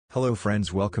Hello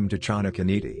friends, welcome to Chanakya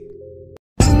Neeti.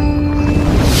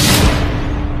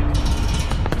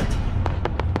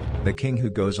 The king who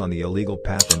goes on the illegal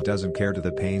path and doesn't care to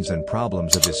the pains and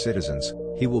problems of his citizens,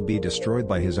 he will be destroyed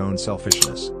by his own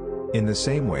selfishness. In the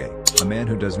same way, a man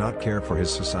who does not care for his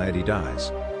society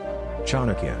dies.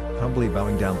 Chanakya, humbly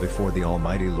bowing down before the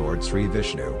Almighty Lord Sri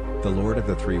Vishnu, the Lord of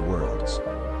the three worlds.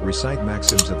 Recite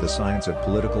maxims of the science of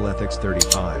political ethics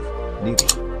 35,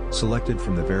 Neeti, selected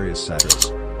from the various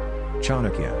sattras.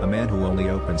 Chanakya, a man who only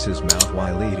opens his mouth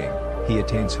while eating, he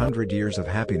attains 100 years of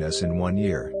happiness in 1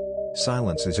 year.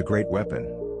 Silence is a great weapon.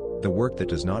 The work that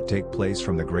does not take place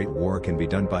from the great war can be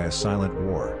done by a silent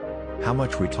war. How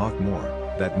much we talk more,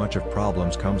 that much of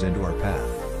problems comes into our path.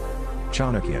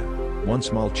 Chanakya, one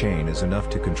small chain is enough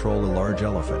to control a large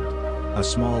elephant. A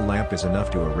small lamp is enough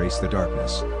to erase the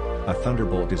darkness. A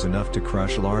thunderbolt is enough to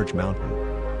crush a large mountain.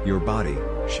 Your body,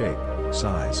 shape,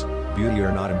 size, beauty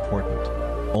are not important.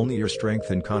 Only your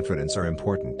strength and confidence are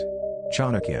important.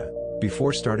 Chanakya,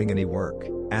 before starting any work,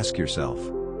 ask yourself,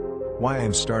 why I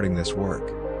am starting this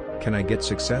work? Can I get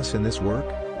success in this work?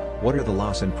 What are the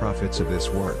loss and profits of this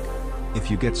work?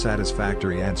 If you get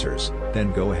satisfactory answers,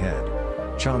 then go ahead.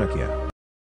 Chanakya,